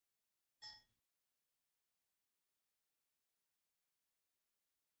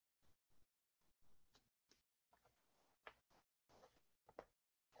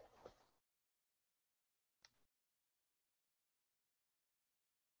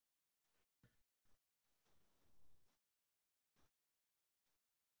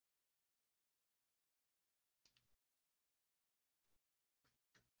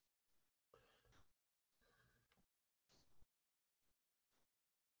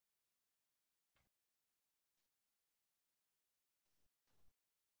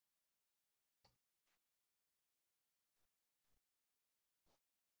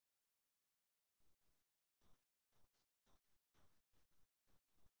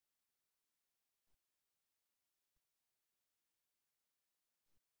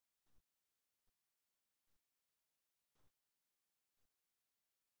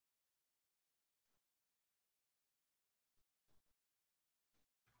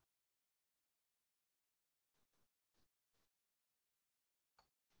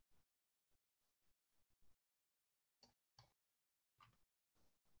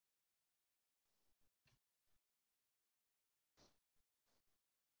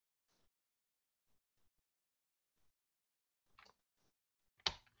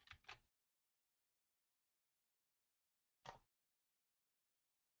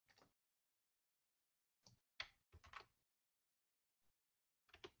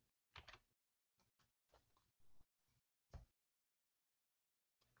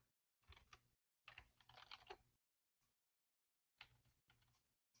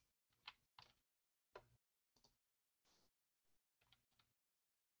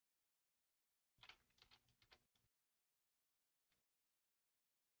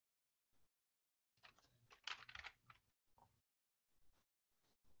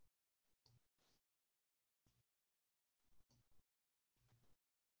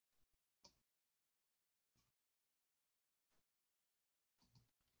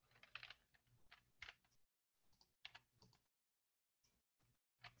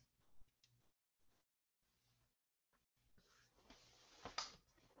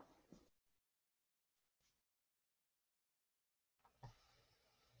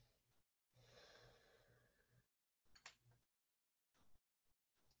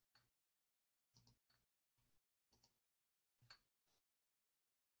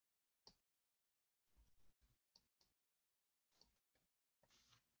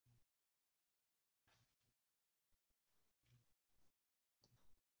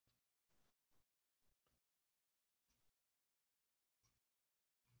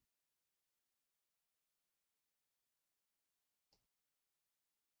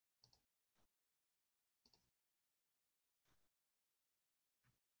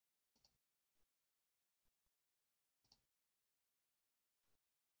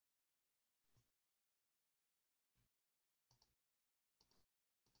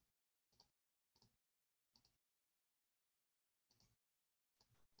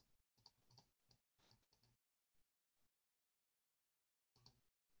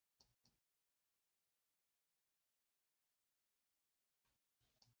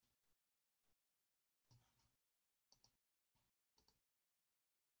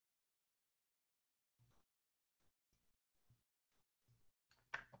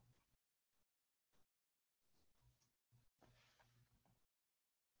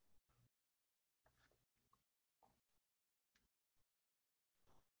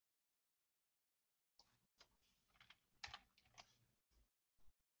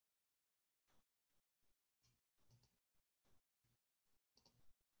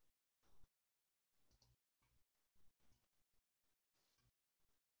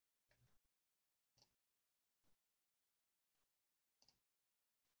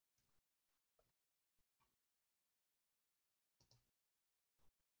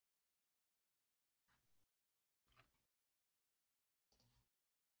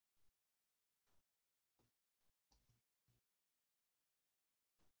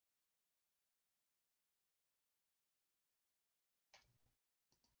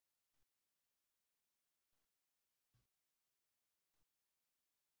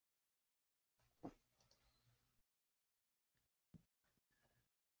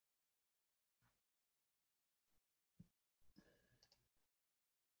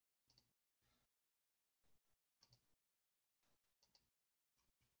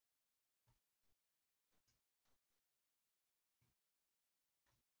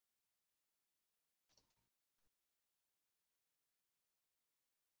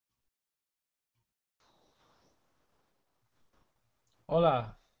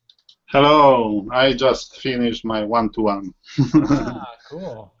Hola. Hello, I just finished my one-to-one. Ah,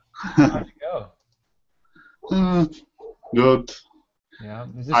 cool. How'd it go? Uh, Good. Yeah.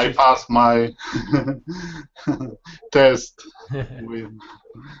 Is this I your passed my test with,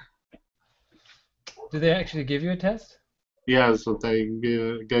 Did they actually give you a test? yes, they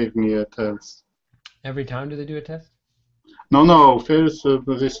gave me a test. Every time do they do a test? No, first,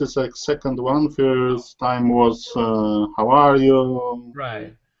 this is a second one. Oh, First time was, how are you?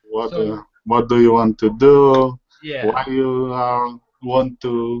 right. What, So, what do you want to do? Why yeah, you want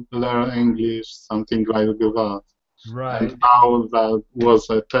to learn English? Something like that. And right. now that was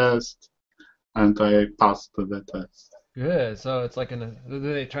a test. And I passed the test. Good. So it's like did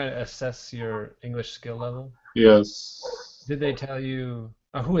they try to assess your English skill level? Yes. Did they tell you,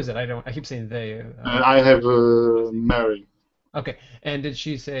 who is it? I keep saying they. I have Lucy. Mary. Okay. And did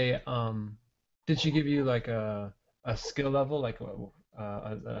she say, did she give you like a skill level, like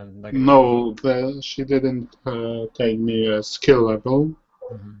a grade? No, she didn't take me a skill level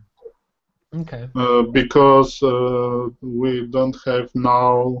Hmm. Okay. because we don't have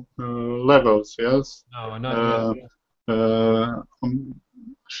now levels, yes? No, not yet. Uh, uh, um,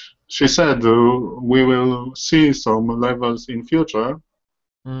 she said we will see some levels in future,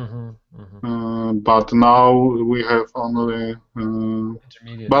 Hmm. Hmm. but now we have only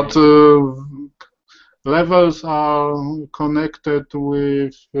Intermediate. but levels are connected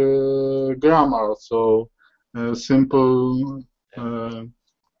with grammar, so simple Yeah. uh,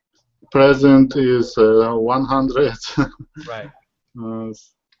 present is 100, Right. uh,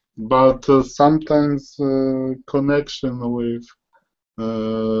 but sometimes connection with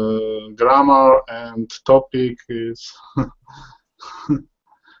grammar and topic is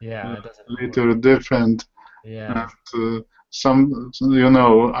Yeah, it doesn't work. little different. Yeah. And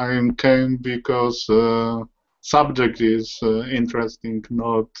I came because subject is interesting,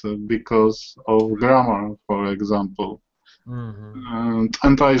 not because of grammar, for example. Hmm.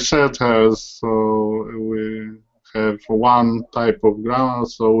 And I said her, so we have one type of grammar,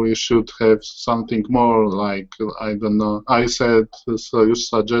 so we should have something more like, I don't know. I said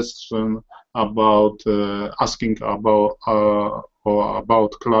suggestion about asking or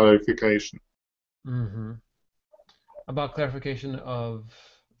about clarification. Hmm. About clarification of.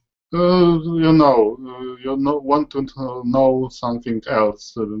 Want to know something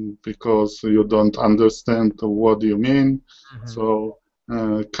else because you don't understand what you mean. Hmm. So,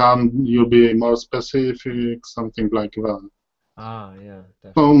 can you be more specific? Something like that. Ah, yeah,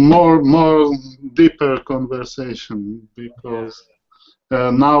 So definitely. more deeper conversation Yeah. because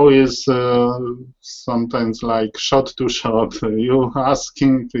now is sometimes like shot to shot. You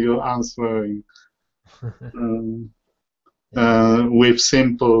asking, you answering. Um, Yeah. with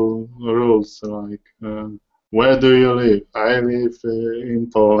simple rules like where do you live? I live in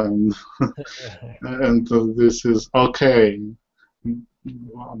Poland, and this is okay.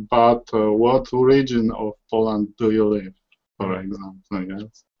 But what region of Poland do you live, for Right. example?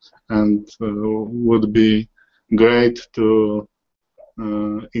 Yes, and would be great to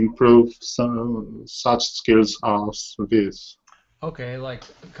improve such skills as this. Okay, like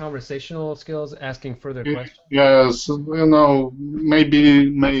conversational skills, asking further questions. Yes, maybe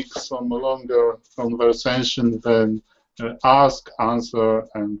make some longer conversation than ask, answer,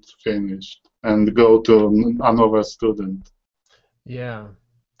 and finish, and go to another student. Yeah.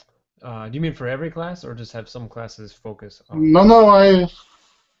 Do you mean for every class or just have some classes focus on? No, I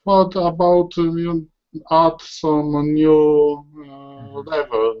thought about add some new Hmm.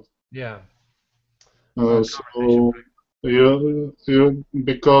 level. Yeah. Conversation. So you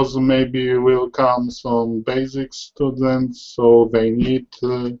because maybe will come some basic students, so they need.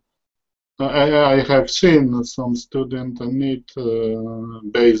 I have seen some students need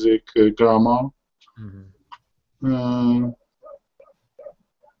basic grammar. Hmm. Uh,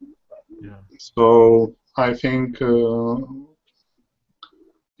 Yeah. so I think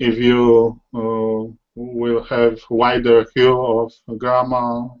if you will have wider view of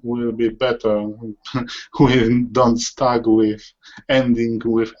grammar, will be better. We don't stuck with ending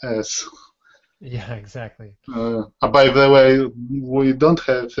with s. Yeah, exactly. By the way, we don't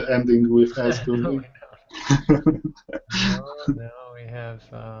have ending with s, do No, we? we No, no, we have.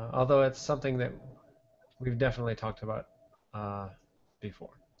 Although it's something that we've definitely talked about uh,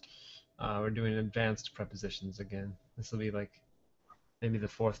 before. We're doing advanced prepositions again. This will be like maybe the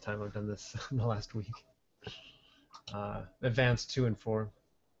fourth time I've done this in the last week. Advanced 2 and 4.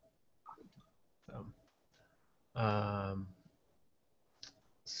 So, um,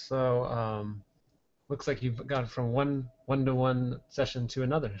 so looks like you've gone from one-to-one session to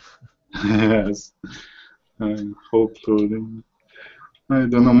another. Yes, hopefully. I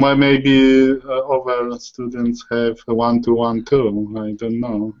don't know. Maybe other students have 1-to-1 too. I don't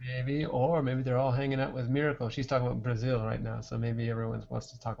know. Maybe, or maybe they're all hanging out with Miracle. She's talking about Brazil right now, so maybe everyone wants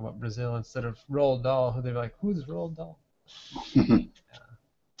to talk about Brazil instead of Roald Dahl, who they're like, who's Roald Dahl?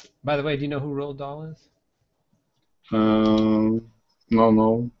 By the way, do you know who Roald Dahl is? No,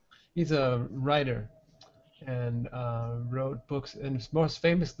 no. He's a writer and wrote books, and most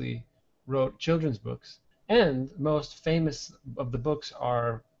famously wrote children's books. And most famous of the books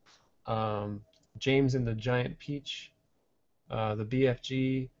are um, James and the Giant Peach, the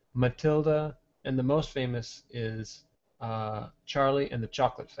BFG, Matilda, and the most famous is Charlie and the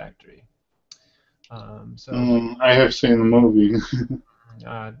Chocolate Factory. So, I have seen a movie.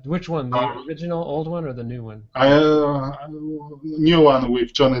 which one? The original old one or the new one? New one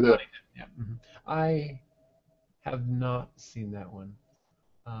with Johnny Depp. Yeah. I have not seen that one,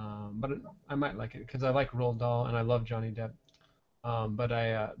 but I might like it because I like Roald Dahl and I love Johnny Depp. But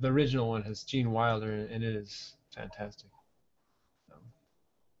the original one has Gene Wilder in it, and it is fantastic. So,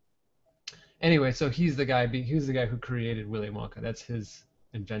 anyway, so he's the guy who created Willy Wonka. That's his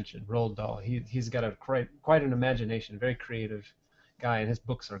invention, Roald Dahl. He's got a quite an imagination, very creative guy, and his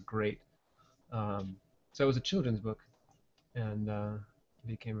books are great. So it was a children's book, and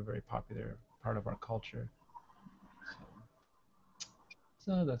became a very popular part of our culture. So,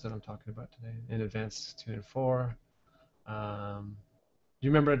 so that's what I'm talking about today. In Advanced 2 and 4. Do you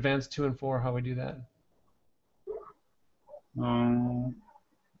remember Advanced 2 and 4, how we do that? Um,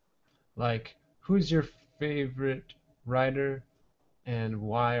 Like, who's your favorite writer and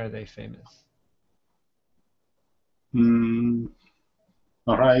why are they famous? mm,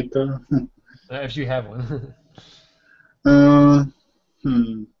 writer. If you have one. Uh,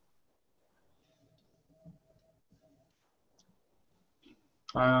 hmm,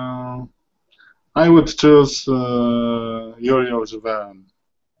 uh, I would choose Julius Verne.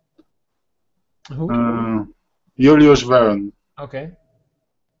 Who? Uh, Julius Verne, Okay.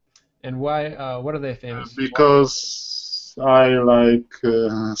 And why? What are they famous? Why? because I like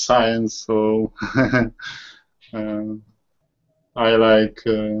science, so uh, I like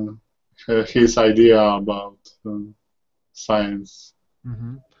his idea about science.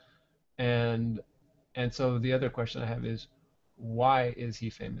 Hmm. And so the other question I have is, why is he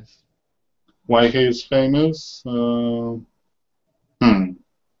famous? Why he is famous? Hmm.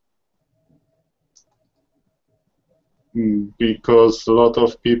 Because a lot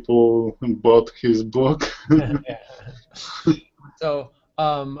of people bought his book. Yeah. So,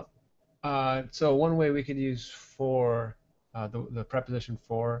 so one way we could use for the preposition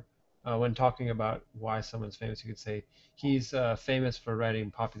for when talking about why someone's famous, you could say he's famous for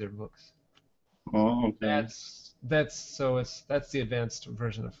writing popular books. Oh, okay. That's the advanced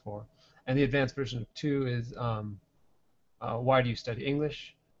version of for, and the advanced version of two is why do you study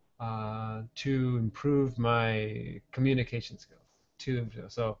English? To improve my communication skills.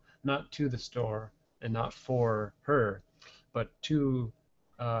 So not to the store and not for her, but to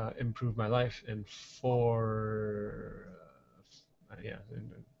improve my life and for yeah,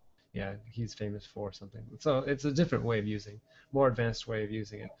 yeah, he's famous for something. So it's a different way of using, more advanced way of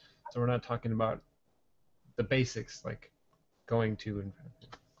using it. So we're not talking about the basics like going to and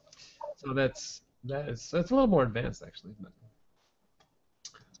so that's a little more advanced actually. But,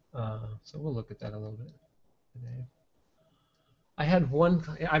 so we'll look at that a little bit today. I had one.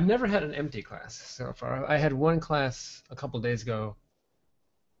 I've never had an empty class so far. I had one class a couple days ago.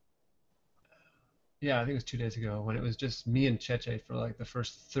 Yeah, I think it was 2 days ago when it was just me and Cheche for like the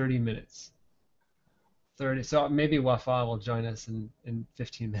first 30 minutes. 30. So maybe Wafa will join us in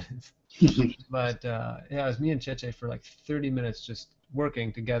 15 minutes. But yeah, it was me and Cheche for like 30 minutes just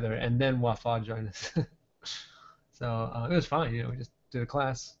working together, and then Wafa joined us. So it was fine, we just did a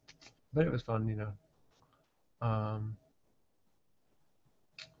class, but it was fun. Um,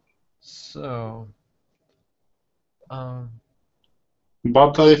 so um,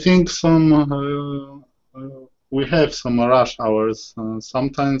 But I think we have some rush hours.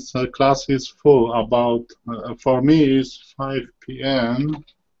 Sometimes class is full. About for me it's 5 p.m.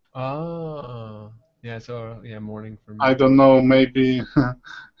 oh, yeah, so yeah, morning for me. I don't know. Maybe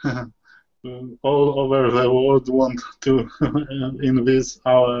all over the world want to in this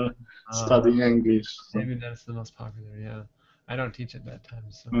hour Uh, study English. So, maybe that's the most popular, yeah. I don't teach at that time,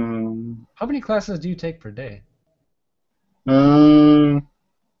 so. um, How many classes do you take per day? uh,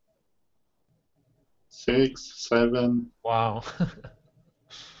 6, 7. Wow.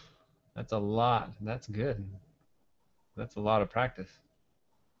 That's a lot. That's good. That's a lot of practice.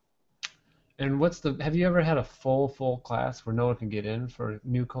 And have you ever had a full class where no one can get in for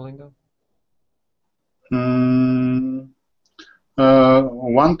new Colingo? Um,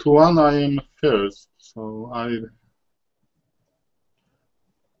 One to one, I am first. So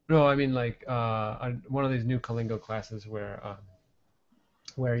No, I mean like one of these new Kalingo classes where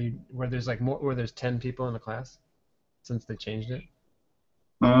there's like more where there's 10 people in the class since they changed it.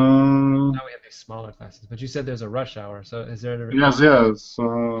 uh, Now we have these smaller classes. But you said there's a rush hour, so is there yes, yes.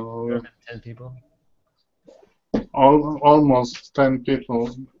 ever been 10 people? Almost 10 people.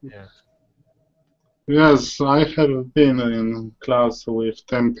 Yeah. Yes, I have been in class with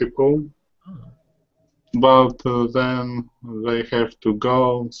 10 people, Oh. but then they have to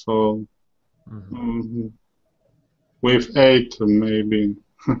go. So Hmm. mm, with 8 maybe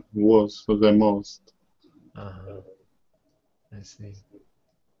was the most. Uh-huh. I see.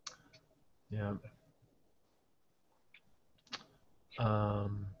 Yeah.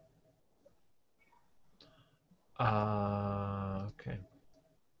 Um, okay.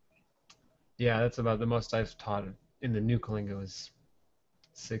 Yeah, that's about the most I've taught in the new Kalingo is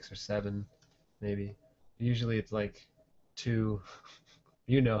 6 or 7, maybe. Usually it's like 2.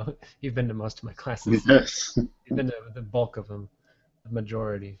 You know, you've been to most of my classes. Yes. You've been to the bulk of them, the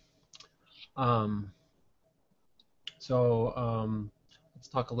majority. Um, so let's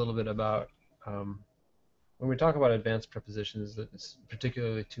talk a little bit about um, when we talk about advanced prepositions, that's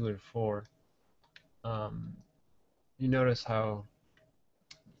particularly 2 and 4. Um, you notice how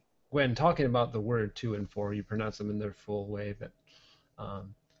when talking about the word 2 and 4, you pronounce them in their full way.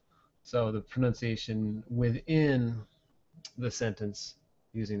 Um, so the pronunciation within the sentence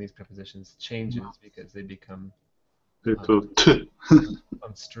using these prepositions changes because they become uh, Little t.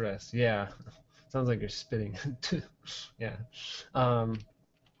 unstressed. Yeah, sounds like you're spitting. Yeah. Um,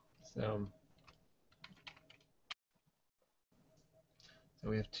 so so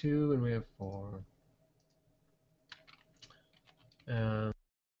we have 2 and we have 4. Um,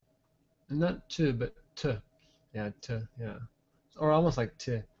 not two, but t. Yeah, t. Yeah, or almost like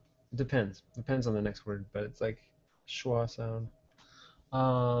t. It depends. Depends on the next word, but it's like schwa sound.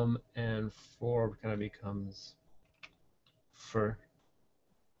 And 4 kind of becomes fur.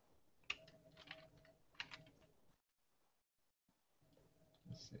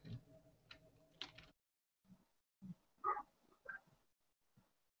 Let's see.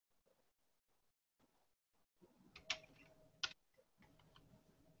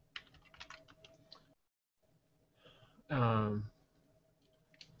 Um,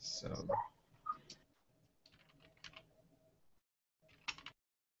 so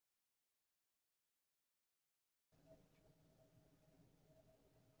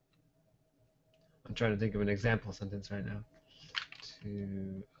I'm trying to think of an example sentence right now.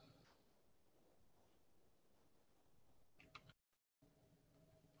 To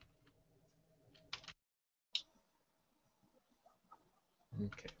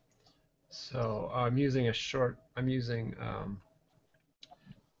okay. So I'm using a short. I'm using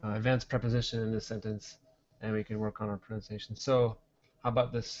advanced preposition in this sentence, and we can work on our pronunciation. So, how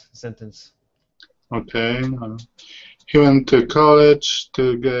about this sentence? Okay. He went to college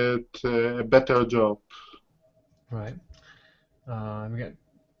to get a better job. Right. We got.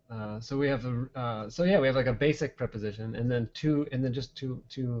 So we have so yeah, we have like a basic preposition, and then just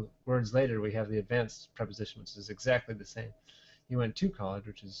two words later, we have the advanced preposition, which is exactly the same. He went to college,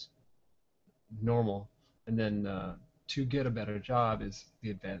 which is normal, and then to get a better job is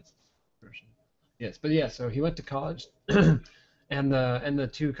the advanced version. Yes, but yeah, so he went to college, and the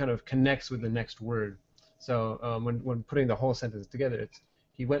two kind of connects with the next word. So when putting the whole sentence together, it's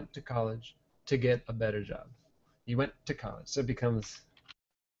he went to college to get a better job. He went to college, so it becomes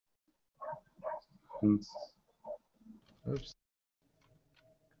Mm. oops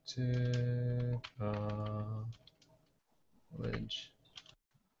to college.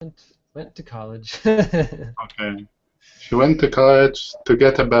 Went to college. Okay. He went to college to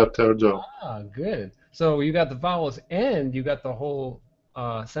get a better job. Ah, good. So you got the vowels and you got the whole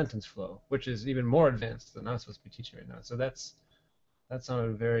sentence flow, which is even more advanced than I'm supposed to be teaching right now. So that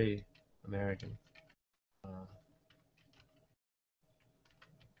sounded very American. Uh,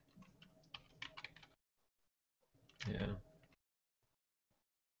 yeah.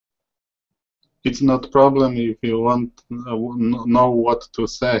 It's not problem if you want know what to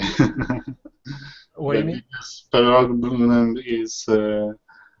say. What do The you mean? biggest problem is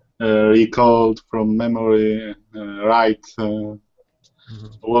recalled from memory right Hmm.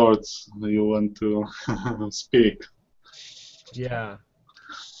 words you want to speak. Yeah,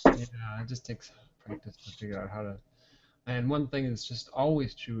 yeah. It just takes practice to figure out how to. And one thing is just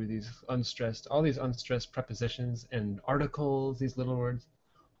always true: all these unstressed prepositions and articles, these little words,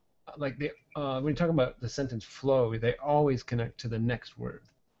 like when you're talking about the sentence flow, they always connect to the next word.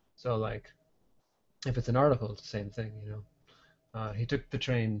 So like if it's an article, it's the same thing, you know. He took the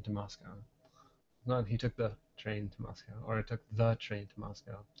train to Moscow. Not he took the train to Moscow, or I took the train to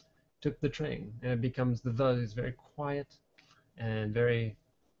Moscow. Took the train, and it becomes the is very quiet and very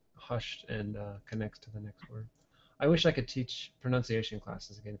hushed and connects to the next word. I wish I could teach pronunciation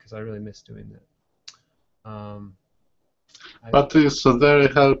classes again because I really miss doing that. I've But it's very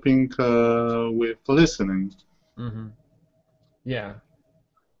helping with listening. hmm Yeah,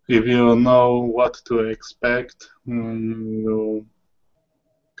 If you know what to expect, you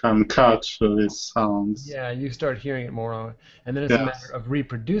can catch these sounds. yeah. You start hearing it more, and then it's a matter Yes. of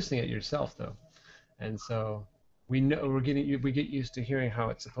reproducing it yourself, though. And so we know we get used to hearing how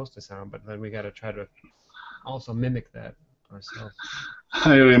it's supposed to sound, but then we got to try to also mimic that ourselves.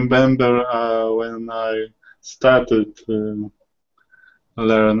 I remember when I started to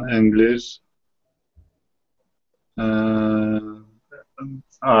learn English, uh,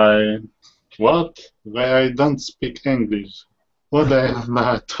 I what? I don't speak English. What I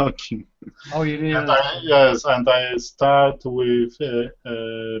am talking? Oh, you didn't And I, understand. yes, and I start with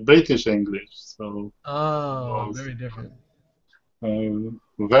British English, so it Oh, was very different.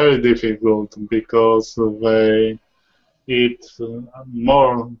 very difficult because they eat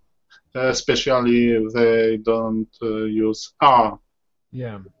more, especially they don't use R.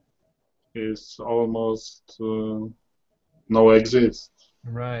 Yeah, It's almost no exist.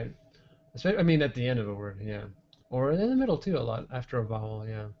 right. I mean, at the end of a word, yeah, or in the middle too. A lot after a vowel,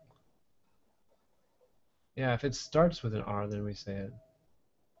 yeah, yeah. If it starts with an R, then we say it.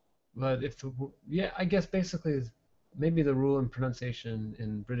 But if yeah, I guess basically maybe the rule in pronunciation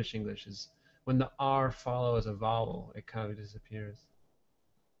in British English is when the R follows a vowel, it kind of disappears.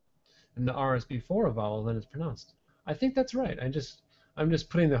 And the R is before a vowel, then it's pronounced. I think that's right. I'm just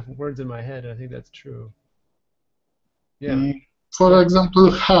putting the words in my head. I think that's true. Yeah. Mm, for Well, example,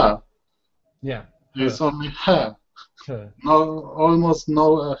 ha yeah. Huh. is only ha. Huh. No, almost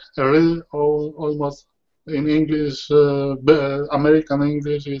no, almost in English, American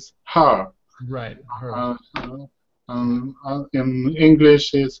English is her. Right. Her. In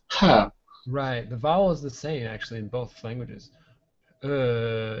English is ha. Right. The vowel is the same actually in both languages.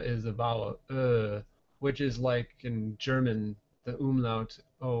 Is the vowel which is like in German the umlaut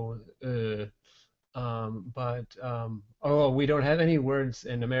oh, we don't have any words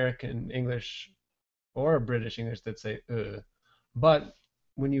in American English or British English that say but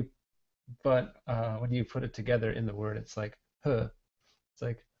when you when you put it together in the word, it's like her. It's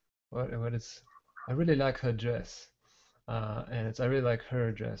like what is I really like her dress, and it's I really like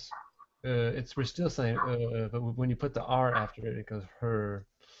her dress. It's we're still saying but when you put the R after it, it goes her,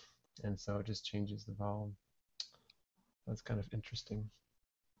 and so it just changes the vowel. That's kind of interesting.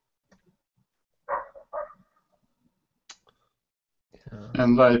 Um,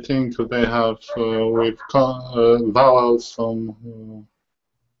 And I think they have with vowels some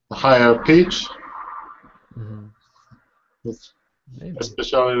higher pitch, mhm. Maybe.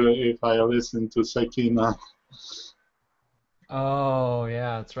 especially if I listen to Sekina. Oh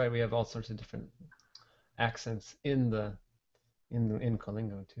yeah, that's right. We have all sorts of different accents in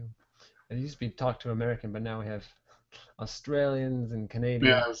Kalingo too. It used to be talked to American, but now we have Australians and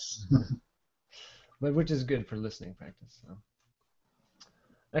Canadians, Yes. but which is good for listening practice. So.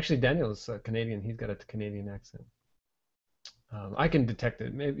 Actually, Daniel's Canadian. He's got a Canadian accent. I can detect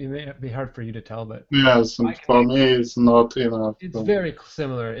it. Maybe it may be hard for you to tell, but Yes, I and can. for me it's not enough. It's very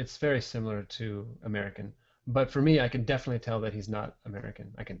similar. It's very similar to American, but for me, I can definitely tell that he's not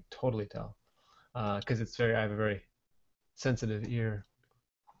American. I can totally tell because it's very. I have a very sensitive ear,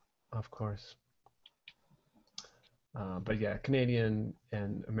 of course. But yeah, Canadian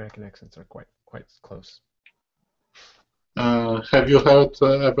and American accents are quite close. Have you heard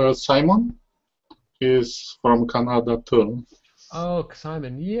ever Simon? He's from Canada too. Oh,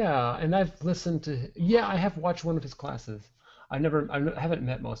 Simon, yeah, and I've listened to, yeah, I have watched one of his classes. I haven't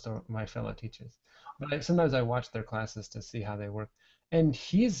met most of my fellow teachers, but sometimes I watch their classes to see how they work. And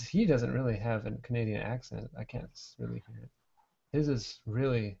he doesn't really have a Canadian accent. I can't really hear it. His is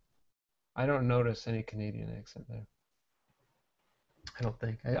really, I don't notice any Canadian accent there. I don't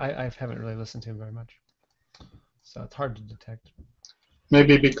think. I haven't really listened to him very much, so it's hard to detect.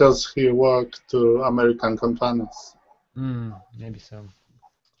 Maybe because he worked to American companies. Maybe so.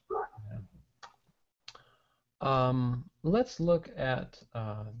 Yeah. Let's look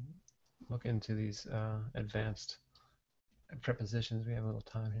into these advanced prepositions. We have a little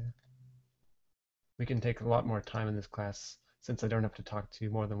time here. We can take a lot more time in this class since I don't have to talk to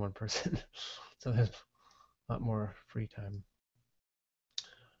more than one person. So there's a lot more free time.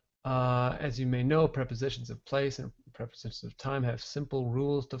 As you may know, prepositions of place and prepositions of time have simple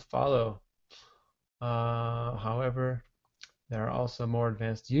rules to follow. However, There are also more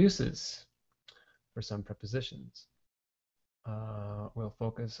advanced uses for some prepositions. We'll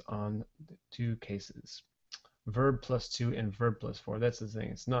focus on the two cases. Verb plus to and verb plus for. That's the thing.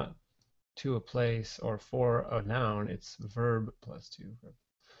 It's not to a place or for a noun. It's verb plus to.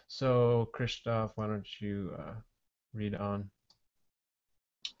 So, Christoph, why don't you read on?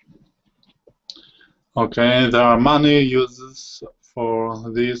 Okay, there are many uses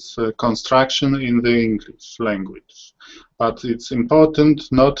for this construction in the English language, but it's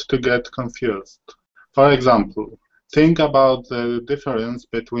important not to get confused. For example, think about the difference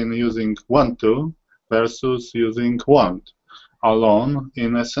between using want to versus using want alone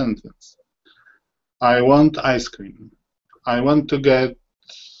in a sentence. I want ice cream. I want to get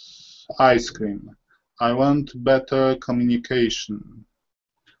ice cream. I want better communication.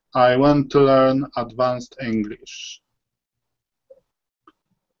 I want to learn advanced English.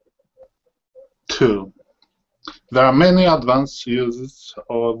 2. There are many advanced uses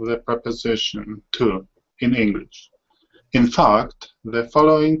of the preposition to in English. In fact, the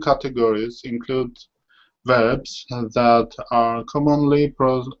following categories include verbs that are commonly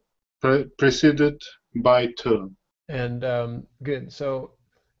preceded by to. And good. So,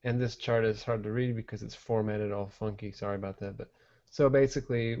 and this chart is hard to read because it's formatted all funky. Sorry about that. But so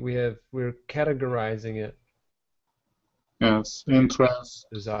basically, we're categorizing it: Yes, interest,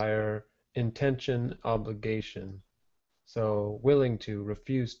 desire, intention, obligation. So willing to,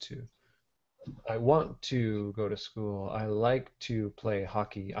 refuse to. I want to go to school. I like to play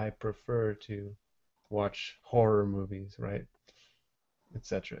hockey. I prefer to watch horror movies, right?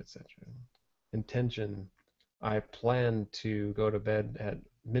 Etc., etc. Intention. I plan to go to bed at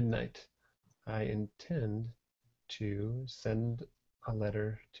midnight. I intend to send a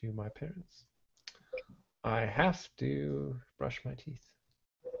letter to my parents. I have to brush my teeth.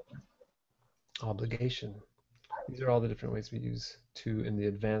 Obligation. These are all the different ways we use to in the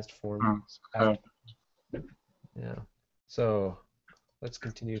advanced form have. after. Yeah. So let's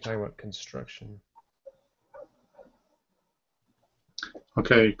continue talking about construction.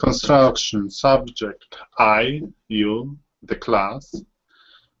 Okay, construction, subject, I, you, the class,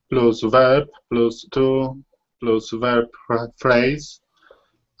 plus verb, plus to, plus verb phrase.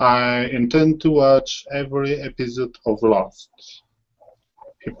 I intend to watch every episode of Lost.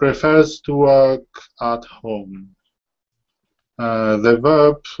 He prefers to work at home. The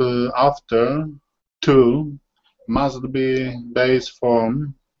verb after to must be base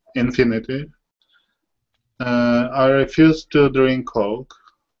form, infinitive. I refuse to drink Coke.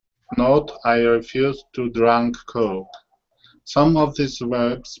 Not I refuse to drink Coke. Some of these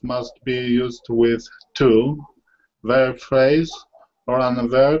verbs must be used with to, verb phrase, or an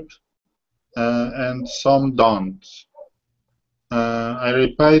verb, and some don't. I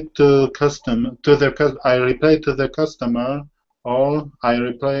reply to I reply to the customer, or I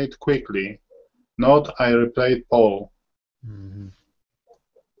replied quickly. Not I replied Paul. Mm-hmm.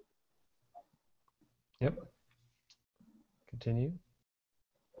 Yep. Continue.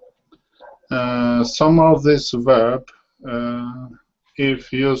 Some of this verb,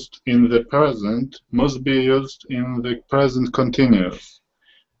 if used in the present, must be used in the present continuous.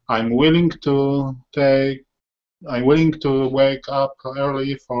 I'm willing to wake up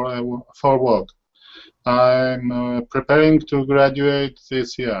early for work. I'm preparing to graduate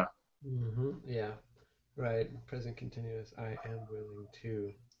this year. Mm-hmm. Yeah. Right. Present continuous. I am willing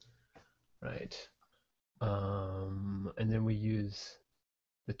to. Right. And then we use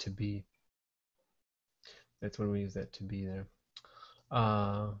the to be. That's when we use that to be there.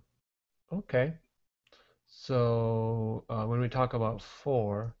 Uh, okay. So when we talk about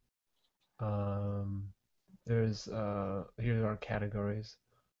for, um, there's here are our categories.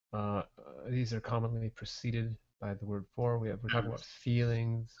 These are commonly preceded by the word for. We're talking about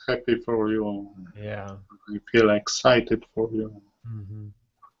feelings. Happy for you. Yeah. I feel excited for you. Mm-hmm.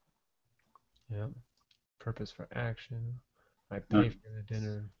 Yeah. Purpose for action. I Uh, pay for the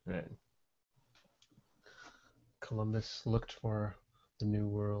dinner. Right. Columbus looked for the new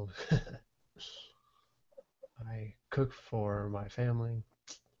world. I cook for my family.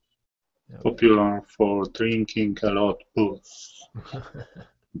 Yep. Popular for drinking a lot booze.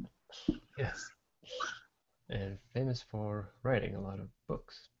 Yes. And famous for writing a lot of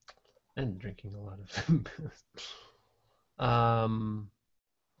books and drinking a lot of booze. Um,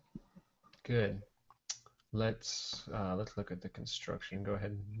 good. Let's look at the construction. Go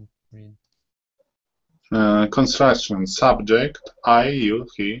ahead and read. Construction subject I, you,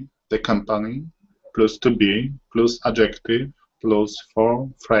 he, the company, plus to be, plus adjective, plus for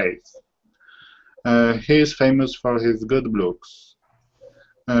phrase. He is famous for his good looks.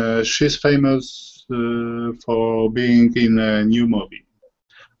 She's famous for being in a new movie.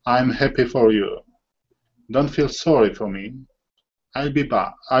 I'm happy for you. Don't feel sorry for me. I'll be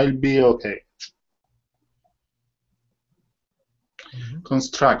back. I'll be okay. Hmm.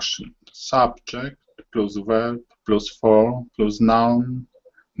 Construction. Subject plus verb plus for plus noun.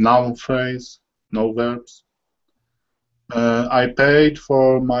 Noun phrase. No verbs. I paid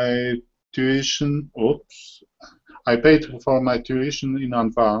for my tuition. Oops. I paid for my tuition in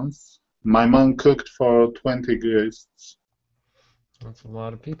advance. My mom cooked for 20 guests. That's a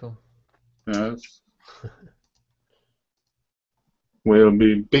lot of people. Yes. Will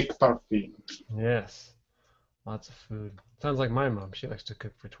be big party. Yes, lots of food. Sounds like my mom. She likes to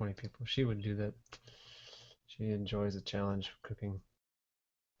cook for 20 people. She would do that. She enjoys a challenge of cooking.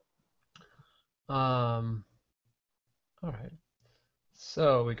 Um, all right.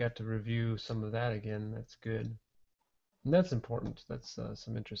 So we got to review some of that again. That's good. And that's important. That's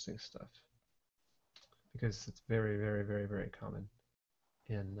some interesting stuff because it's very, very, very, very common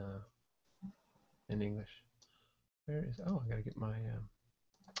in English. Where is? Oh, I gotta get my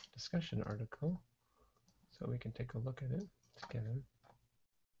discussion article so we can take a look at it together.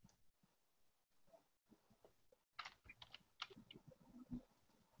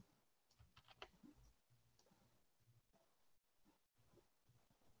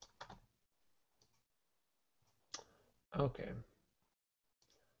 Okay.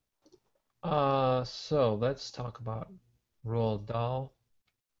 So let's talk about Roald Dahl.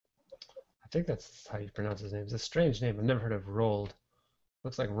 I think that's how you pronounce his name. It's a strange name. I've never heard of Roald.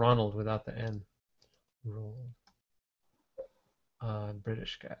 Looks like Ronald without the N. Roald.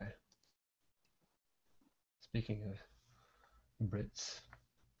 British guy. Speaking of Brits.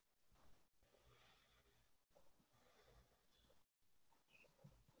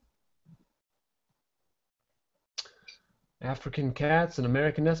 African Cats and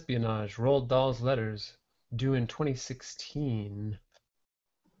American Espionage. Roald Dahl's Letters. Due in 2016.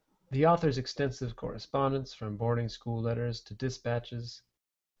 The author's extensive correspondence from boarding school letters to dispatches.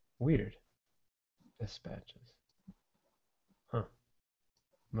 Weird. Dispatches. Huh.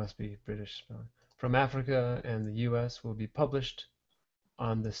 Must be British spelling. From Africa and the US will be published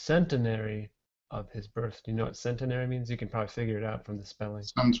on the centenary of his birth. Do you know what centenary means? You can probably figure it out from the spelling.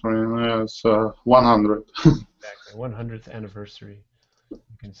 Century, yes, 100. Exactly. 100th anniversary.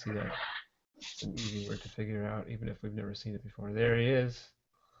 You can see that. It's an easy word to figure out, even if we've never seen it before. There he is.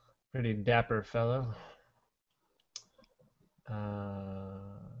 Pretty dapper fellow.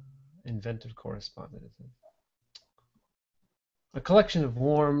 Inventive correspondent. A collection of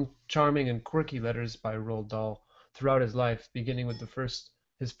warm, charming, and quirky letters by Roald Dahl throughout his life, beginning with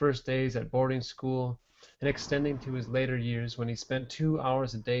his first days at boarding school and extending to his later years when he spent 2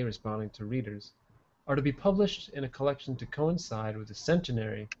 hours a day responding to readers, are to be published in a collection to coincide with the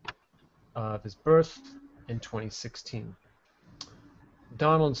centenary of his birth in 2016.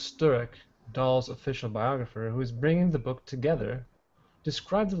 Donald Sturrock, Dahl's official biographer, who is bringing the book together,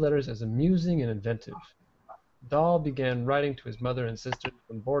 described the letters as amusing and inventive. Dahl began writing to his mother and sisters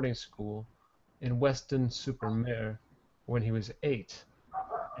from boarding school in Weston-super-Mare when he was 8,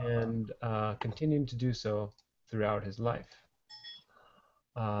 and continued to do so throughout his life.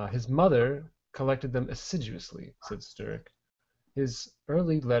 His mother collected them assiduously, said Sturrock. His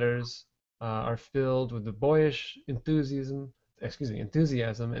early letters are filled with the boyish enthusiasm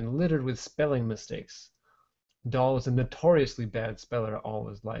and littered with spelling mistakes. Dahl was a notoriously bad speller all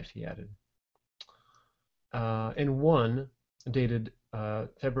his life, he added. In one, dated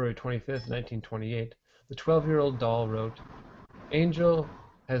February 25th, 1928, the 12-year-old Dahl wrote, Angel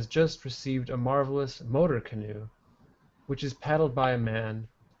has just received a marvelous motor canoe, which is paddled by a man.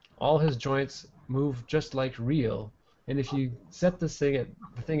 All his joints move just like real, and if you set the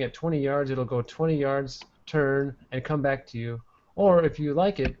thing at 20 yards, it'll go 20 yards, turn, and come back to you. Or if you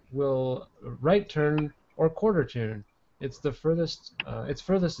like it, will right turn or quarter turn. Its furthest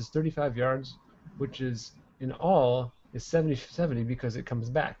is 35 yards, which is in all is 70 because it comes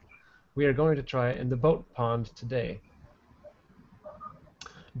back. We are going to try it in the boat pond today.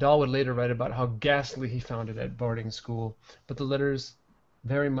 Dahl would later write about how ghastly he found it at boarding school, but the letters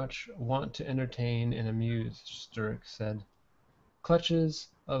very much want to entertain and amuse, Sturrock said. Clutches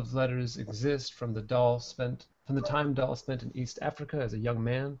of letters exist from the time Dahl spent in East Africa as a young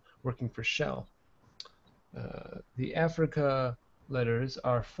man working for Shell. The Africa letters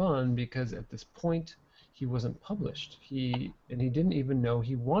are fun because at this point he wasn't published. He didn't even know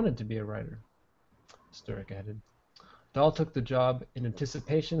he wanted to be a writer, Sturrock added. Dahl took the job in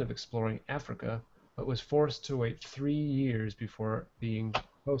anticipation of exploring Africa, but was forced to wait 3 years before being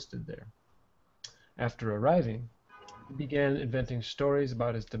posted there. After arriving, he began inventing stories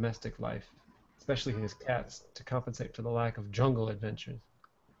about his domestic life. especially his cats, to compensate for the lack of jungle adventures.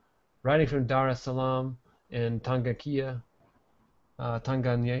 Riding from Dar es Salaam in Tanganyika,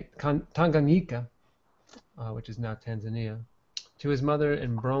 which is now Tanzania, to his mother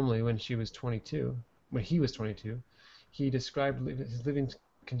in Bromley when he was 22, he described his living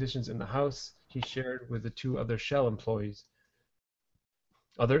conditions in the house he shared with the two other Shell employees.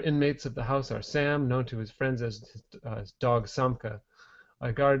 Other inmates of the house are Sam, known to his friends as his dog Samka,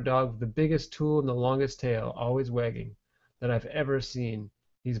 a guard dog with the biggest tool and the longest tail, always wagging, that I've ever seen.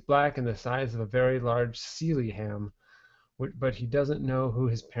 He's black and the size of a very large Sealy ham, but he doesn't know who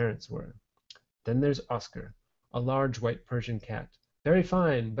his parents were. Then there's Oscar, a large white Persian cat, very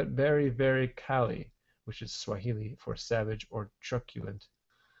fine, but very, very kali, which is Swahili for savage or truculent.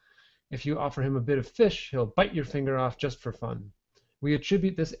 If you offer him a bit of fish, he'll bite your finger off just for fun. We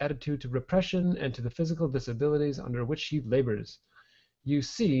attribute this attitude to repression and to the physical disabilities under which he labors. You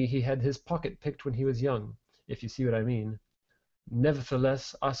see, he had his pocket picked when he was young, if you see what I mean.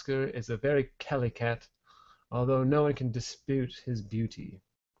 Nevertheless, Oscar is a very Kelly cat, although no one can dispute his beauty.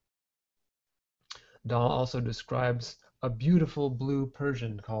 Dahl also describes a beautiful blue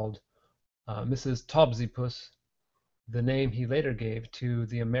Persian called Mrs. Tobsipus, the name he later gave to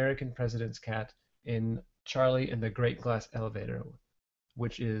the American president's cat in Charlie and the Great Glass Elevator,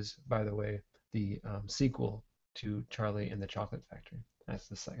 which is, by the way, the sequel to Charlie and the Chocolate Factory. That's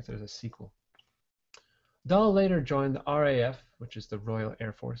the second. There's a sequel. Dahl later joined the RAF, which is the Royal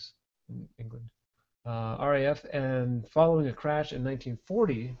Air Force in England. RAF, and following a crash in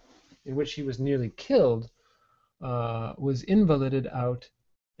 1940, in which he was nearly killed, was invalided out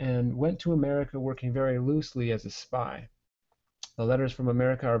and went to America working very loosely as a spy. The letters from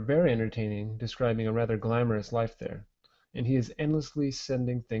America are very entertaining, describing a rather glamorous life there, and he is endlessly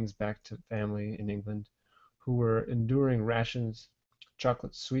sending things back to family in England, who were enduring rations,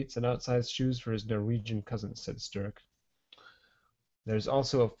 chocolate sweets, and outsized shoes for his Norwegian cousins, said Sturrock. There's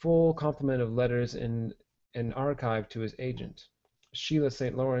also a full complement of letters in an archive to his agent, Sheila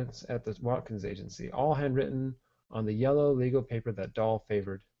St. Lawrence at the Watkins Agency, all handwritten on the yellow legal paper that Dahl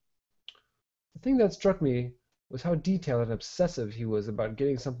favored. The thing that struck me was how detailed and obsessive he was about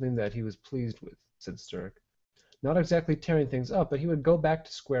getting something that he was pleased with, said Sturrock. Not exactly tearing things up, but he would go back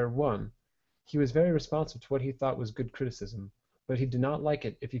to square one. He was very responsive to what he thought was good criticism, but he did not like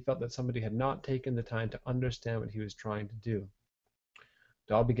it if he felt that somebody had not taken the time to understand what he was trying to do.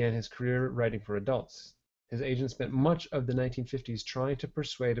 Dahl began his career writing for adults. His agent spent much of the 1950s trying to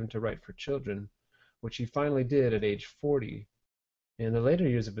persuade him to write for children, which he finally did at age 40. In the later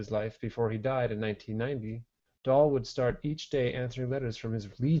years of his life, before he died in 1990, Dahl would start each day answering letters from his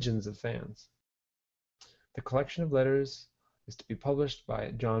legions of fans. The collection of letters is to be published by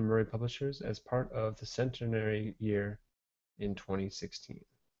John Murray Publishers as part of the centenary year in 2016.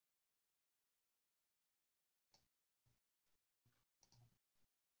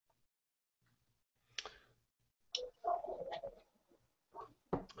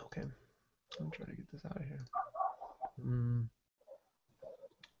 Okay, I'm trying to get this out of here.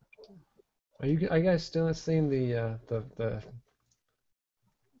 Are you guys still seeing the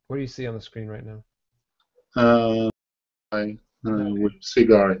what do you see on the screen right now? I Okay. with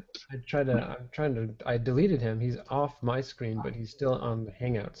cigarette. I deleted him. He's off my screen, but he's still on the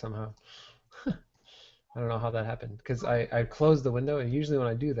Hangout somehow. I don't know how that happened because I closed the window, and usually when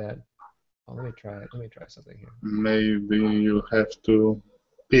I do that, oh, let me try it. Let me try something here. Maybe you have to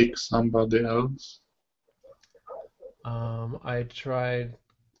pick somebody else. I'm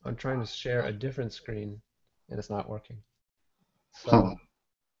trying to share a different screen, and it's not working. Huh.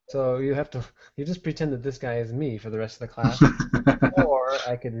 So you just pretend that this guy is me for the rest of the class, or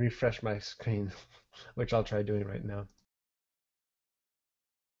I could refresh my screen, which I'll try doing right now.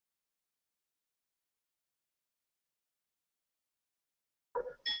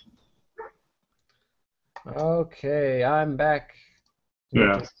 Okay, I'm back. You don't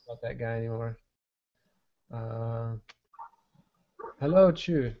have to Yeah. worry about that guy anymore. Hello,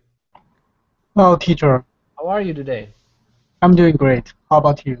 Chu. Oh, teacher, How are you today? I'm doing great. How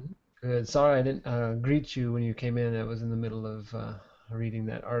about you? Good. Sorry I didn't greet you when you came in. I was in the middle of reading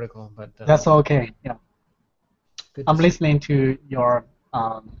that article, but That's okay. Yeah, good to I'm see you. listening to your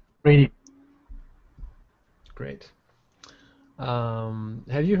reading. Great.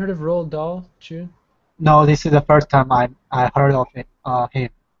 Have you heard of Roald Dahl, Chu? No, this is the first time I heard of it,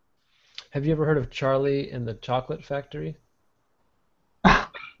 him. Have you ever heard of Charlie and the Chocolate Factory?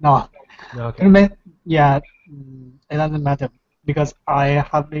 No, No, it okay. yeah, it doesn't matter because I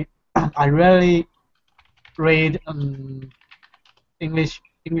rarely read English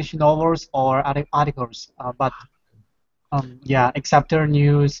novels or articles. But Yeah, acceptor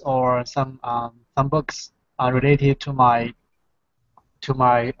news or some books are Mm. related to my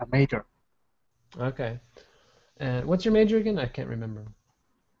major, Okay. And what's your major again? I can't remember.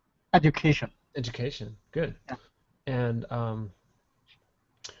 education. Education. Good. Yeah. And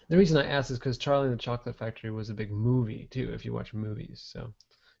the reason I asked is because Charlie and the Chocolate Factory was a big movie too, if you watch movies. So,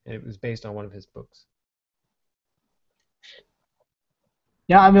 and it was based on one of his books.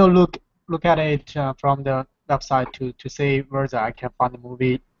 Yeah, I will look at it from the website to see whether I can find a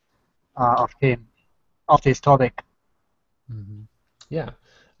movie of him of this topic. Hmm. Yeah.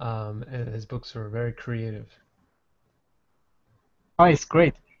 And his books were very creative. Oh, it's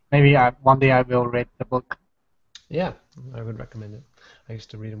great. Maybe one day I will read the book. Yeah, I would recommend it. I used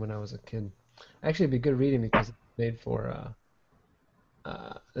to read them when I was a kid. Actually, it'd be good reading because it's made for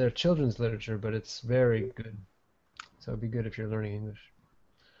they're children's literature, but it's very good. So it'd be good if you're learning English.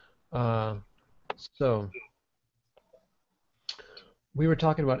 Uh, so we were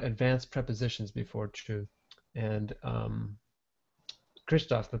talking about advanced prepositions before, true. And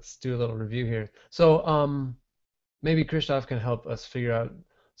Christoph, let's do a little review here. So maybe Christoph can help us figure out.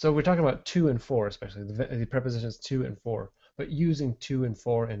 So we're talking about two and four, especially the prepositions two and four, but using two and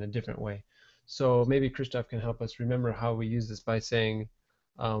four in a different way. So maybe Christoph can help us remember how we use this by saying,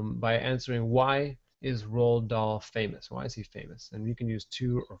 by answering why is Roald Dahl famous? Why is he famous? And you can use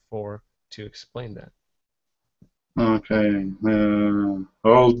two or four to explain that. Okay.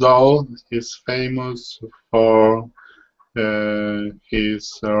 Roald Dahl is famous for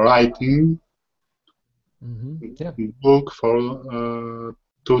his writing Yeah. book for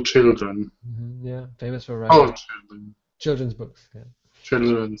two children. Yeah. Famous for Four writing children. children's books. Yeah.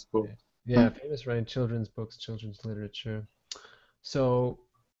 Children's book. Yeah. Yeah. Famous writing children's books, children's literature. So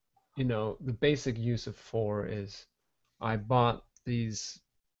the basic use of for is I bought these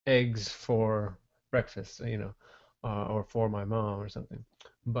eggs for breakfast, or for my mom or something.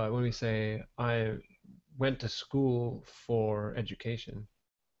 But when we say I went to school for education,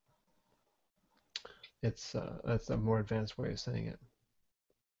 that's a more advanced way of saying it.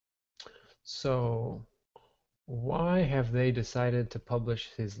 So why have they decided to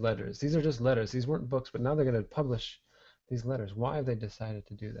publish his letters? These are just letters. These weren't books, but now they're going to publish these letters. Why have they decided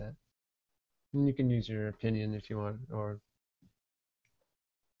to do that? And you can use your opinion if you want, or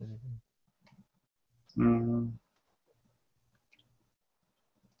anything. Mm,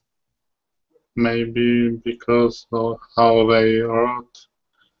 maybe because of how they wrote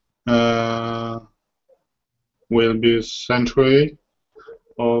will be century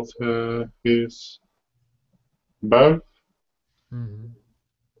of his birth, Hmm.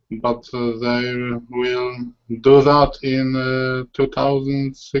 but they will do that in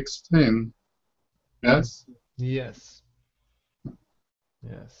 2016. Yes. Yes.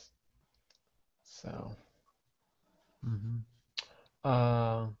 Yes. So, hmm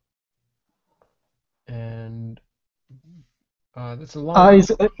uh, and it's a long.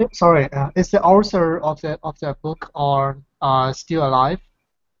 Sorry, is the author of the book or still alive?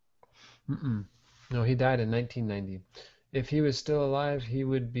 Mm-mm. No, he died in 1990. If he was still alive, he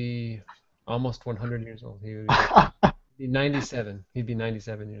would be almost 100 years old. He would be 97. He'd be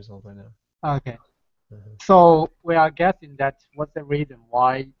 97 years old by now. Okay. Uh-huh. So we are guessing that what's the reason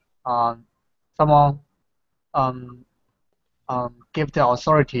why um, someone um, give the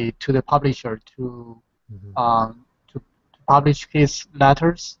authority to the publisher Hmm. to publish his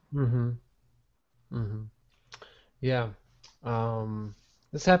letters. Hmm. Hmm. Yeah. Um,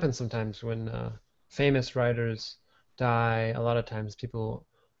 this happens sometimes when famous writers die. A lot of times,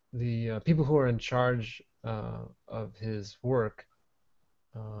 the people who are in charge of his work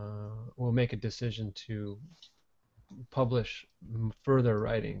will make a decision to publish further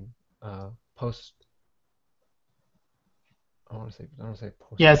writing post. I want to say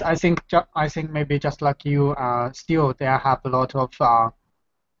Yes, postmortem. I think maybe just like you, still they have a lot of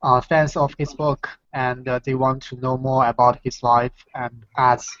fans of his book, and they want to know more about his life. And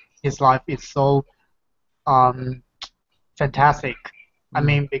as his life is so um, fantastic, I Mm,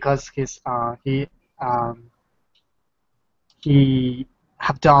 mean, because um, he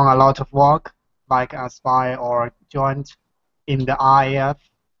have done a lot of work, like a spy or joined in the RAF,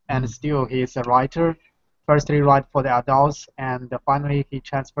 and mm, still he is a writer. Firstly, write for the adults, and finally he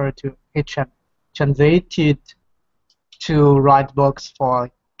transited to write books for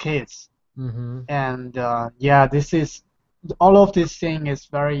kids. mm-hmm, And yeah, this is all of this thing is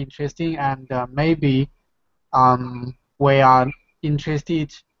very interesting, and maybe we are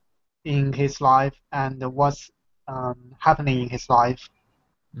interested in his life and what's happening in his life,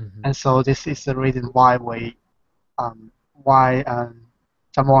 mm-hmm, and so this is the reason why why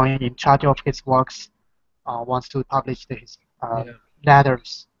someone in charge of his works wants to publish his Yeah.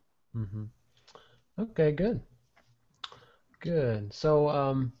 letters. Hmm. Okay, good. Good. So,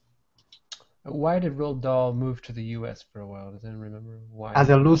 why did Roald Dahl move to the U.S. for a while? Does anyone remember why As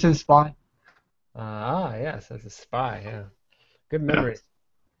he? a Lucian spy. Yes, as a spy. Yeah, good Yeah. memory.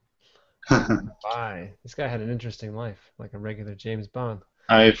 Spy. This guy had an interesting life, like a regular James Bond.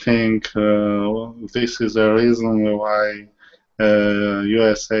 I think this is the reason why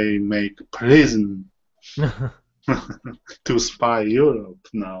USA make prison to spy Europe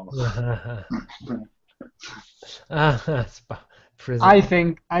now. Prison.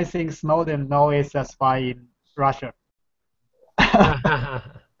 I think Snowden now is a spy in Russia.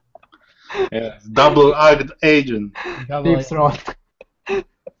 Yes, double-act agent. Double. Deep Throat.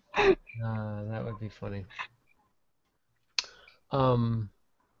 That would be funny. Um,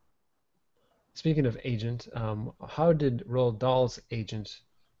 Speaking of agent, how did Roald Dahl's agent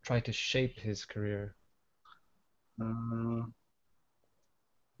try to shape his career? Uh,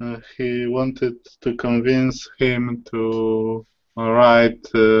 he wanted to convince him to write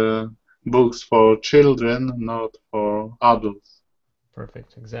books for children, not for adults.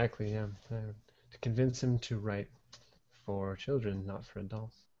 Perfect. Exactly. Yeah. To convince him to write for children, not for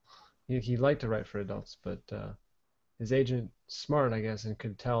adults. He liked to write for adults, but his agent, smart, I guess, and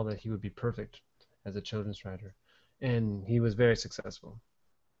could tell that he would be perfect as a children's writer, and he was very successful.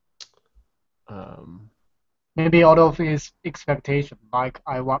 Um, Maybe out of his expectation, like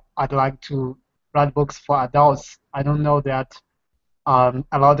I'd like to write books for adults. I don't know that a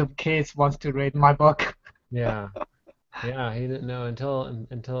lot of kids wants to read my book. yeah, yeah, he didn't know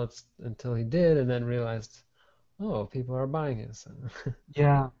until he did, and then realized, oh, people are buying it. So,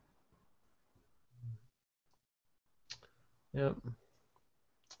 Yeah. yep.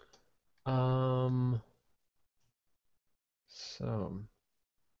 Um, so,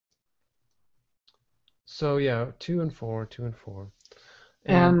 so yeah, two and four,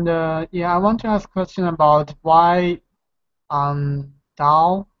 and And yeah, I want to ask a question about why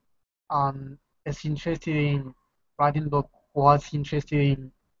Dao is interested in was interested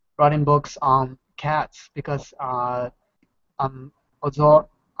in writing books on cats because um, although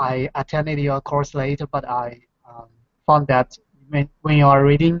I attended your course later, but I found that when you are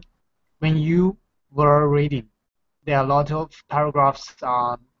reading, when you were reading, there are a lot of paragraphs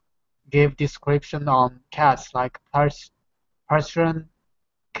give description on cats like Persian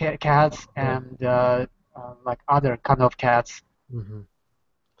cats yeah, and like other kind of cats. hmm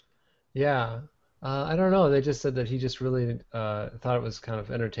yeah. I don't know. They just said that he just really thought it was kind of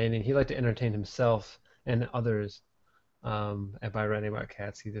entertaining. He liked to entertain himself and others and by writing about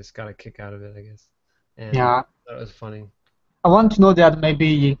cats. He just got a kick out of it, I guess, and Yeah, thought it was funny. I want to know that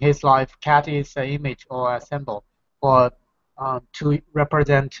maybe in his life, cat is an image or a symbol, or to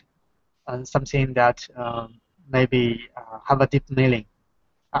represent something that maybe have a deep meaning.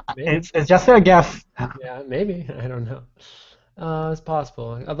 Maybe. It's just a guess. Yeah, maybe. I don't know. It's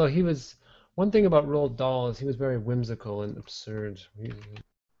possible. Although he was, one thing about Roald Dahl is he was very whimsical and absurd.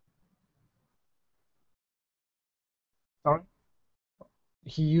 Sorry.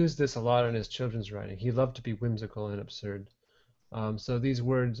 He used this a lot in his children's writing. He loved to be whimsical and absurd. So these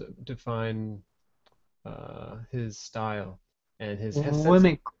words define his style and his sense of.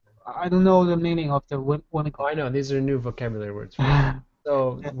 Whimsic. I don't know the meaning of the Oh, whimsical. I know, these are new vocabulary words for me.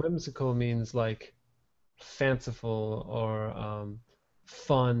 So whimsical means like fanciful or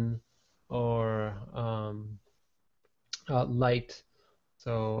fun or light.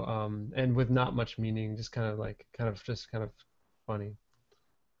 So and with not much meaning, just kind of funny.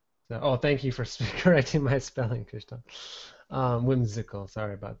 So, oh, thank you for correcting my spelling, Krishna. Whimsical.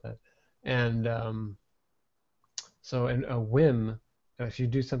 Sorry about that. And so, and a whim. If you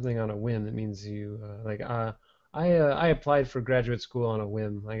do something on a whim, it means you I applied for graduate school on a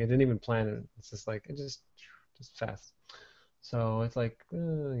whim. Like I didn't even plan it. It's just like it just fast. So it's like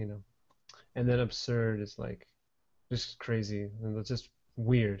and then absurd is like just crazy and it's just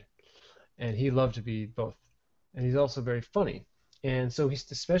weird. And he loved to be both. And he's also very funny. And so he's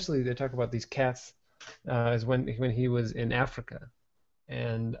especially they talk about these cats is when he was in Africa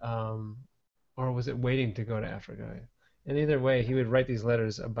and or was it waiting to go to Africa? And either way, he would write these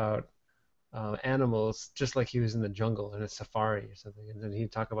letters about animals just like he was in the jungle in a safari or something. And then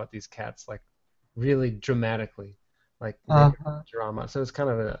he'd talk about these cats like really dramatically, like make Uh, drama. So it's kind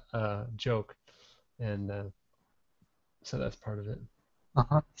of a joke, and so that's part of it.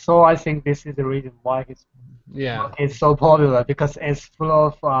 So I think this is the reason why his Yeah, book is so popular because it's full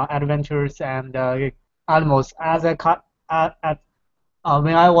of adventures and animals.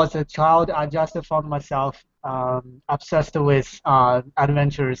 When I was a child, I just found myself obsessed with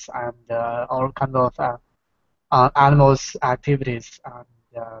adventures and all kind of animals' activities. And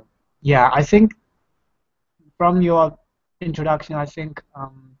yeah, I think from your introduction, I think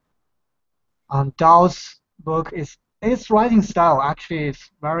Dahl's book is his writing style actually is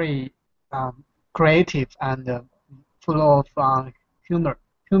very um, creative and full of humor,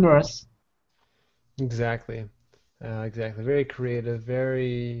 humorous. Exactly. Exactly. Very creative,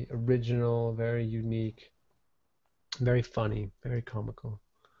 very original, very unique, very funny, very comical.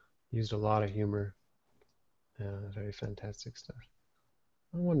 Used a lot of humor. Very fantastic stuff.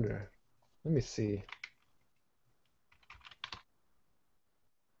 I wonder. Let me see.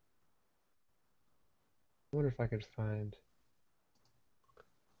 I wonder if I could find.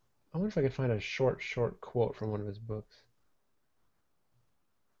 I wonder if I could find a short quote from one of his books.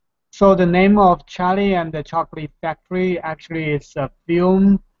 So the name of Charlie and the Chocolate Factory actually is a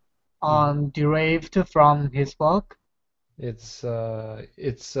film Hmm. derived from his book. Yeah,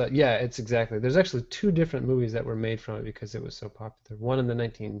 it's exactly. There's actually two different movies that were made from it because it was so popular. One in the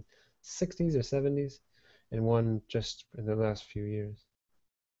 1960s or 70s, and one just in the last few years.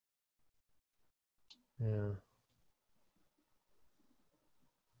 Yeah.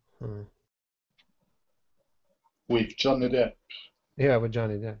 Huh. with Johnny Depp. Yeah, with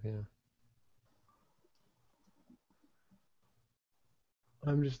Johnny Depp. Yeah.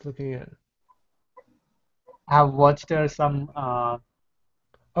 I'm just looking at. I've watched some Oh,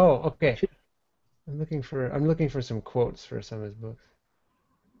 okay. I'm looking for some quotes for some of his books.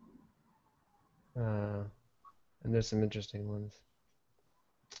 Uh, and there's some interesting ones.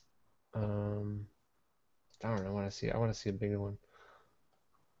 Um, I don't know. I want to see a bigger one.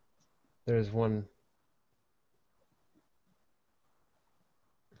 There's one.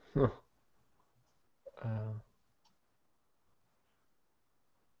 uh,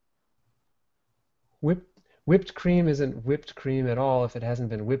 whipped cream isn't whipped cream at all if it hasn't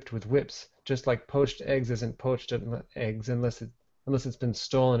been whipped with whips. Just like poached eggs isn't poached eggs unless it's been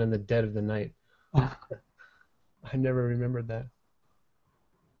stolen in the dead of the night. I never remembered that.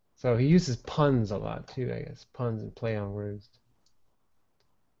 So he uses puns a lot too, I guess. Puns and play on words.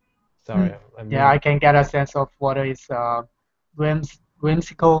 Sorry, I'm yeah, reading. I can get a sense of what is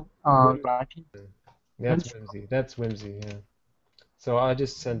whimsical Whim- writing. That's Whimsical. whimsy. That's whimsy. Yeah. So I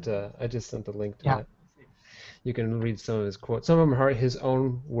just sent a link to Yeah. that. You can read some of his quotes. Some of them are his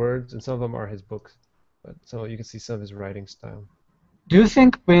own words, and some of them are his books. But so you can see some of his writing style. Do you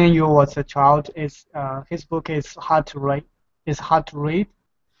think when you was a child, is his book is hard to read? Is hard to read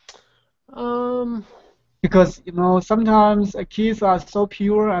Um, because sometimes kids are so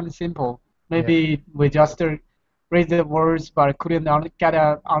pure and simple. yeah, Maybe we just read the words but couldn't get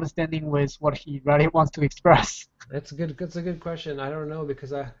an understanding with what he really wants to express. it's a good question. I don't know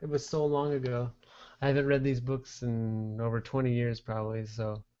because it was so long ago. I haven't read these books in over 20 years probably,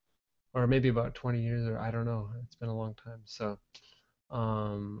 so or maybe about 20 years or I don't know. It's been a long time. So,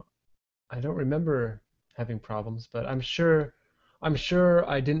 um, I don't remember having problems, but I'm sure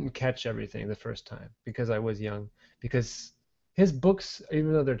I didn't catch everything the first time because I was young. Because his books,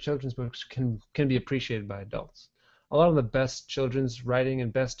 even though they're children's books, can be appreciated by adults. A lot of the best children's writing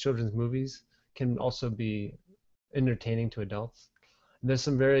and best children's movies can also be entertaining to adults.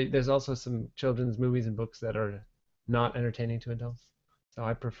 There's also some children's movies and books that are not entertaining to adults. So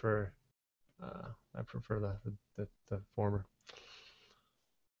I prefer the former.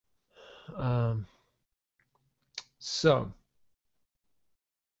 Um, so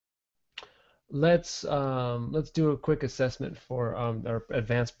let's do a quick assessment for our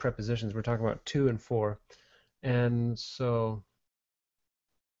advanced prepositions. We're talking about two and four, and so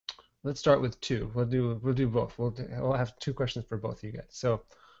let's start with two. We'll do both. We'll have two questions for both of you guys. So,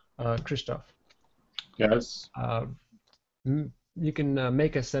 Christoph, Yes. uh, you can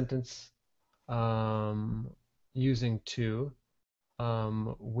make a sentence um, using two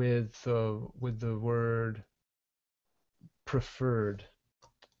with the word preferred.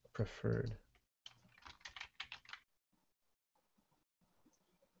 Preferred.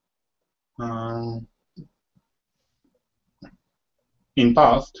 Uh, in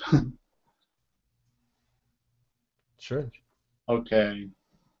past. Sure. Okay.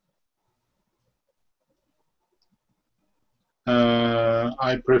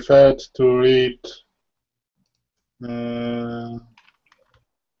 I preferred to read uh,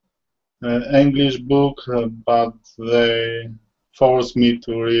 English book, but they forced me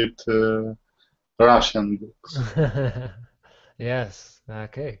to read Russian books. Yes.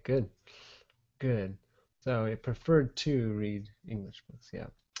 Okay. Good. Good. So it preferred to read English books. Yeah.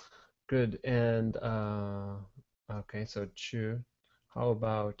 Good. And okay. So chu. How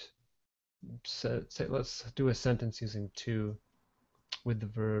about let's do a sentence using to with the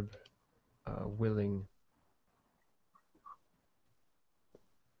verb willing.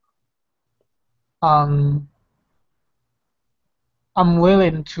 Um, I'm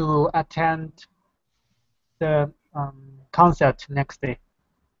willing to attend the concert next day.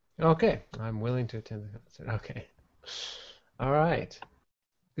 Okay, I'm willing to attend the concert. Okay. All right.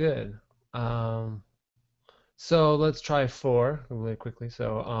 Good. Um, so let's try four really quickly.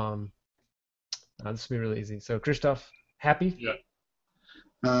 So this will be really easy. So Christoph, happy? Yeah.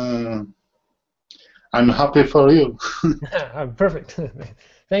 Uh, I'm happy for you. Perfect.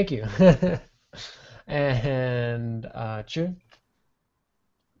 Thank you. And Chu,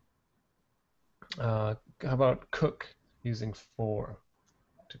 how about cook using for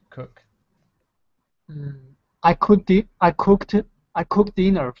to cook? Mm, I cooked di I cooked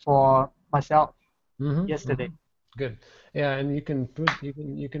dinner for myself Hmm. yesterday. Good. Yeah, and you can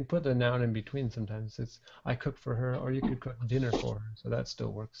put a noun in between sometimes. It's I cook for her, or you could cook dinner for her. So that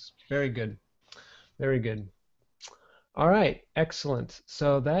still works. Very good. Very good. All right, excellent.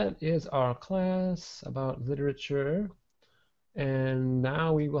 So that is our class about literature. And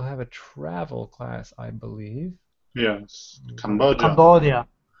now we will have a travel class, I believe. Yes, Go. Cambodia. Cambodia.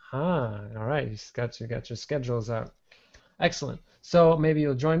 All right. You got your schedules out. Excellent. So maybe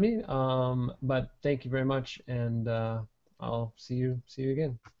you'll join me. But thank you very much, and I'll see you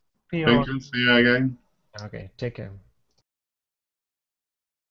again. See Thank you. you. See you again. Okay. Take care.